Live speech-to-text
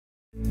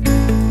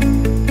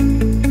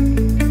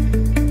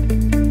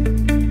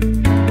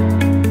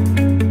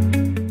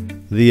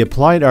The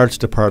Applied Arts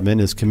Department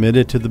is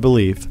committed to the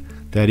belief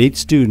that each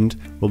student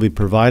will be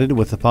provided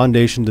with a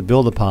foundation to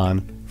build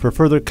upon for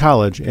further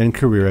college and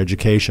career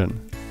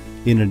education.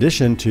 In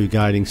addition to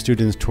guiding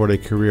students toward a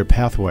career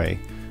pathway,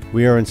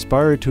 we are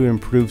inspired to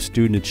improve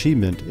student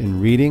achievement in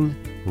reading,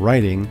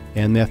 writing,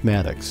 and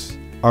mathematics.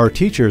 Our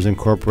teachers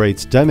incorporate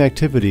STEM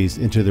activities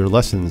into their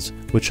lessons,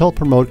 which help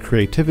promote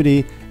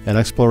creativity and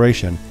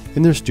exploration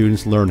in their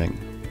students' learning.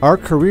 Our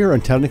career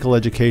and technical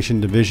education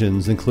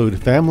divisions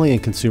include Family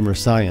and Consumer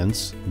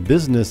Science,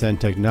 Business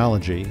and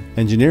Technology,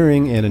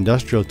 Engineering and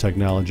Industrial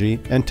Technology,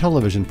 and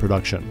Television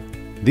Production.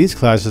 These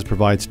classes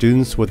provide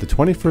students with the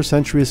 21st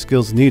century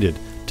skills needed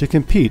to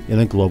compete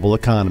in a global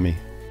economy.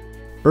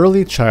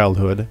 Early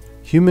childhood,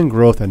 human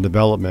growth and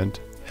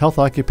development, health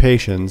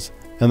occupations,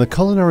 and the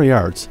culinary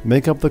arts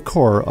make up the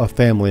core of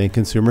Family and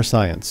Consumer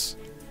Science.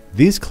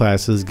 These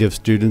classes give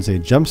students a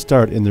jump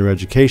start in their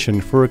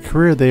education for a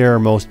career they are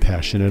most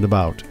passionate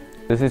about.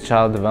 This is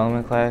child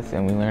development class,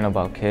 and we learn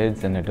about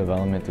kids and their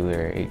development through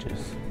their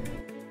ages.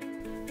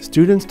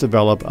 Students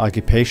develop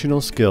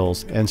occupational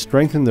skills and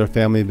strengthen their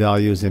family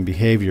values and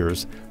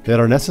behaviors that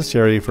are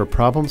necessary for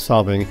problem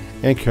solving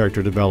and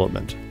character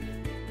development.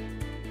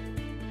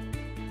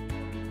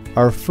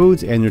 Our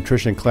foods and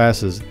nutrition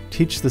classes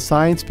teach the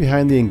science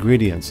behind the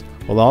ingredients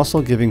while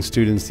also giving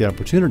students the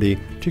opportunity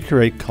to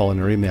create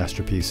culinary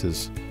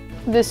masterpieces.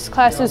 This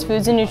class is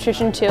Foods and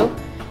Nutrition 2,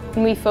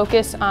 and we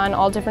focus on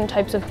all different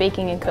types of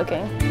baking and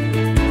cooking.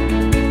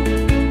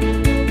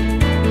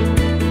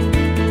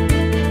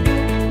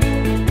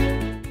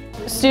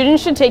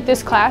 Students should take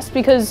this class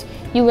because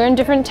you learn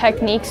different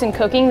techniques in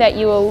cooking that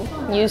you will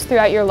use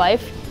throughout your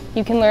life.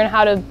 You can learn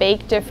how to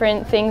bake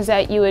different things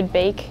that you would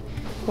bake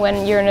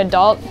when you're an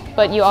adult,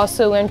 but you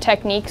also learn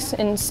techniques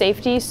in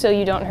safety so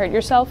you don't hurt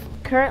yourself.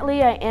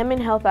 Currently, I am in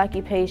health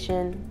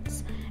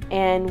occupations,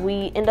 and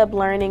we end up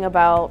learning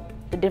about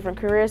the different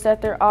careers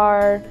that there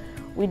are.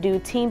 We do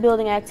team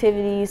building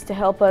activities to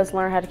help us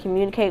learn how to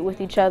communicate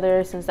with each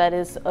other, since that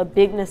is a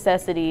big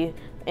necessity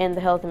in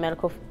the health and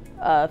medical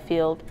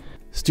field.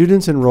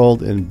 Students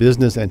enrolled in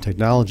business and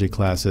technology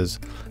classes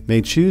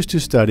may choose to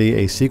study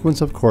a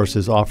sequence of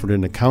courses offered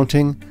in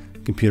accounting,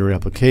 computer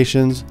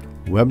applications,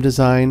 web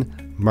design,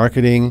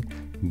 marketing,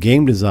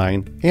 game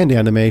design, and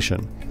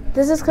animation.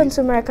 This is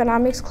consumer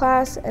economics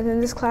class, and in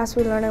this class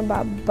we learn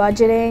about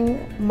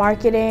budgeting,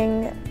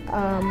 marketing,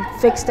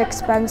 fixed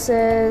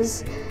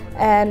expenses,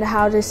 and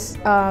how to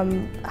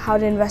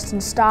invest in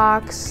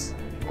stocks,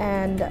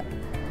 and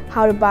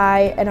how to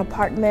buy an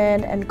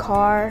apartment and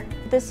car.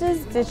 This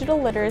is digital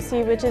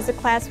literacy, which is a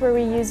class where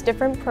we use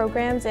different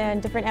programs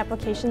and different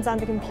applications on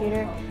the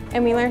computer,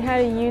 and we learn how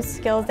to use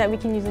skills that we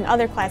can use in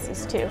other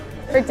classes too.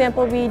 For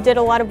example, we did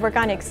a lot of work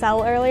on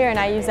Excel earlier, and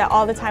I use that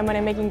all the time when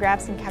I'm making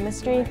graphs in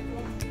chemistry.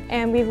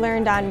 And we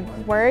learned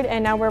on Word,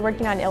 and now we're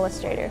working on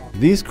Illustrator.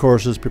 These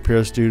courses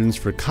prepare students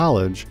for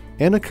college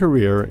and a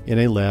career in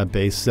a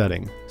lab-based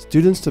setting.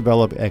 Students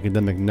develop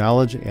academic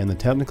knowledge and the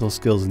technical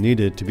skills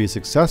needed to be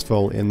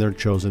successful in their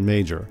chosen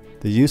major.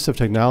 The use of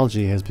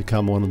technology has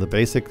become one of the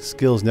basic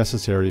skills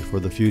necessary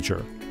for the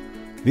future.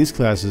 These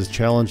classes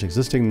challenge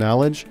existing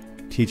knowledge,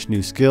 teach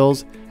new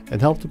skills, and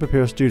help to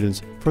prepare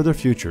students for their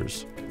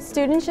futures.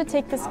 Students should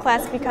take this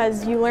class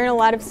because you learn a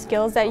lot of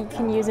skills that you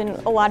can use in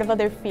a lot of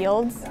other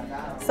fields,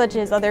 such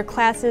as other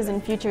classes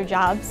and future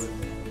jobs.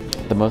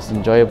 The most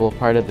enjoyable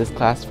part of this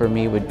class for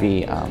me would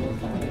be,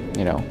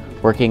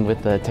 working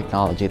with the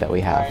technology that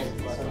we have.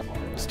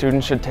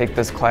 Students should take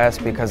this class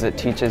because it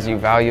teaches you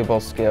valuable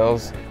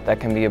skills that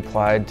can be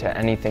applied to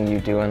anything you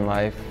do in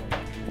life,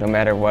 no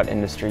matter what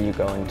industry you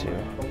go into.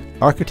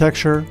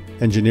 Architecture,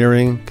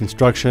 engineering,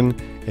 construction,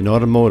 and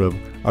automotive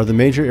are the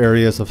major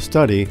areas of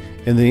study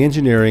in the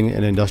Engineering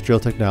and Industrial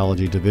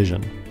Technology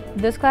Division.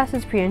 This class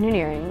is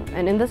pre-engineering,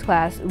 and in this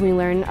class we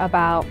learn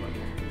about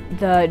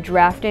the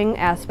drafting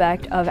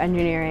aspect of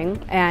engineering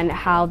and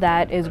how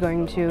that is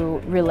going to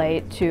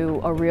relate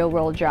to a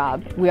real-world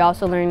job. We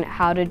also learn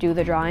how to do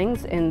the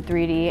drawings in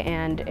 3D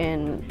and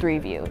in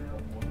 3View.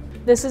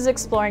 This is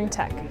Exploring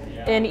Tech.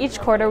 In each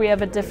quarter we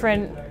have a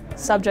different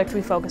subject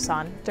we focus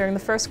on. During the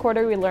first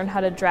quarter we learn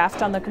how to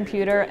draft on the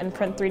computer and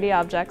print 3D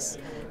objects.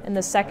 In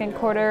the second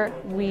quarter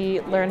we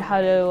learn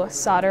how to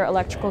solder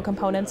electrical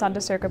components onto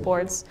circuit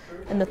boards.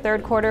 In the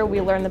third quarter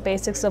we learn the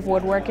basics of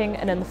woodworking,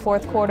 and in the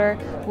fourth quarter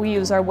we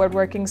use our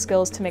woodworking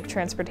skills to make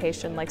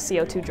transportation like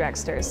CO2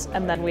 dragsters,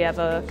 and then we have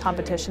a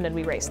competition and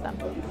we race them.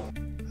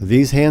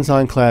 These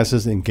hands-on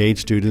classes engage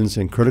students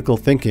in critical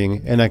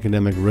thinking and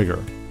academic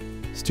rigor.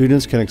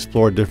 Students can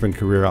explore different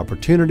career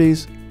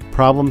opportunities,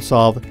 problem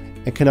solve,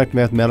 and connect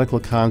mathematical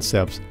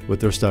concepts with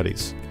their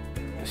studies.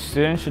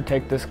 Students should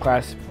take this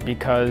class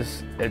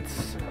because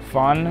it's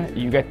fun.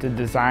 You get to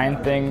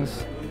design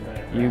things,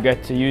 you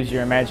get to use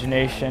your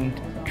imagination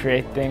to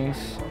create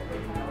things,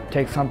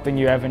 take something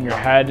you have in your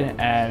head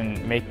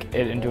and make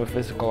it into a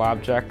physical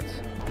object.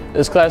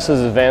 This class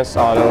is advanced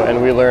auto,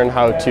 and we learn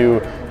how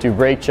to do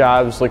brake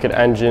jobs, look at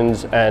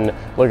engines, and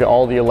look at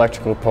all the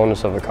electrical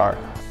components of a car.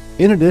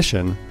 In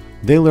addition,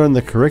 They learn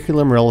the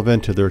curriculum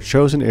relevant to their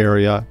chosen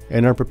area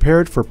and are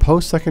prepared for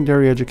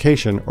post-secondary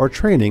education or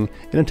training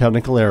in a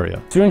technical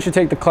area. Students should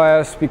take the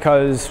class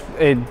because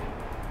it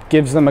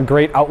gives them a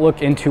great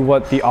outlook into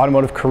what the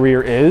automotive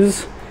career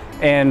is.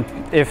 And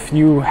if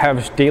you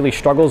have daily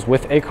struggles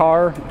with a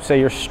car, say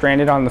you're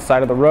stranded on the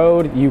side of the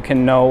road, you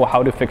can know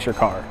how to fix your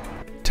car.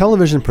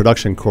 Television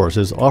production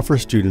courses offer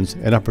students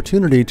an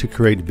opportunity to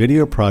create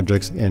video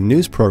projects and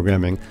news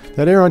programming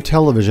that air on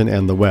television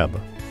and the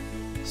web.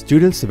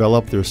 Students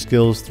develop their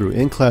skills through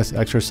in-class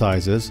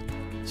exercises,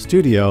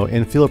 studio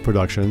and field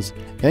productions,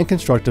 and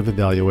constructive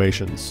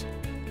evaluations.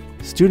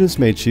 Students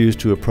may choose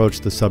to approach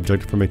the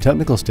subject from a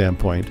technical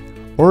standpoint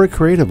or a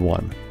creative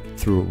one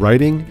through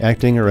writing,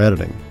 acting, or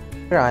editing.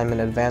 I'm an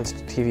advanced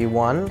TV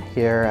 1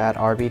 here at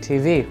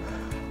RBTV.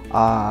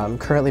 I'm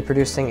currently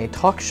producing a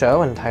talk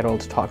show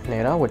entitled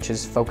Talknado, which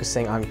is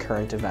focusing on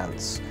current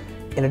events.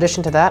 In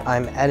addition to that,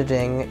 I'm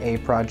editing a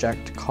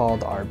project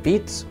called Our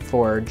Beats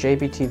for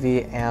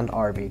JBTV and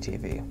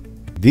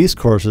RBTV. These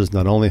courses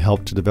not only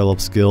help to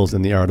develop skills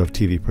in the art of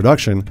TV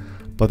production,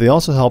 but they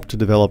also help to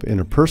develop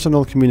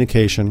interpersonal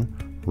communication,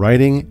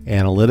 writing,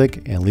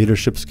 analytic, and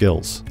leadership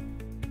skills.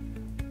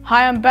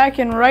 Hi, I'm Beck,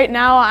 and right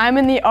now I'm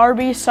in the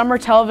RB Summer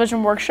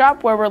Television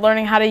Workshop where we're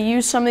learning how to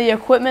use some of the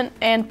equipment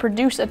and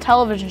produce a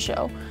television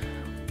show.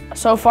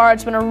 So far,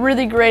 it's been a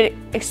really great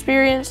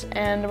experience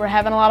and we're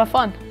having a lot of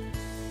fun.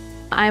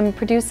 I'm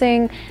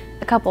producing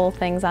a couple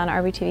things on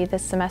RBTV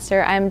this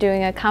semester. I'm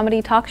doing a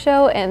comedy talk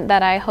show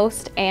that I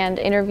host and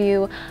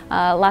interview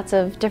lots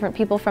of different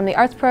people from the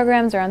arts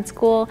programs around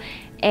school.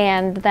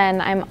 And then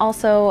I'm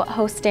also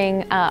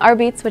hosting Our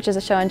Beats, which is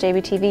a show on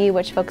JBTV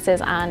which focuses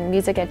on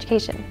music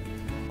education.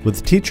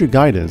 With teacher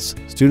guidance,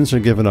 students are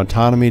given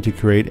autonomy to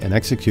create and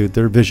execute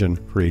their vision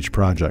for each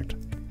project.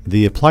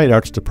 The Applied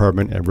Arts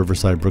Department at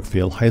Riverside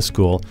Brookfield High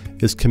School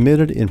is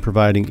committed in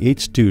providing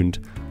each student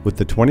with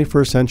the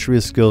 21st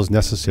century skills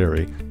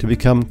necessary to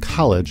become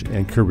college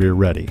and career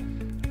ready.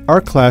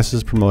 Our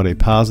classes promote a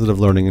positive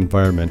learning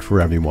environment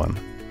for everyone.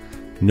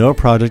 No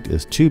project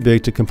is too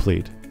big to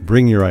complete.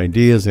 Bring your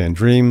ideas and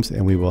dreams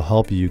and we will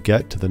help you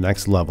get to the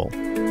next level.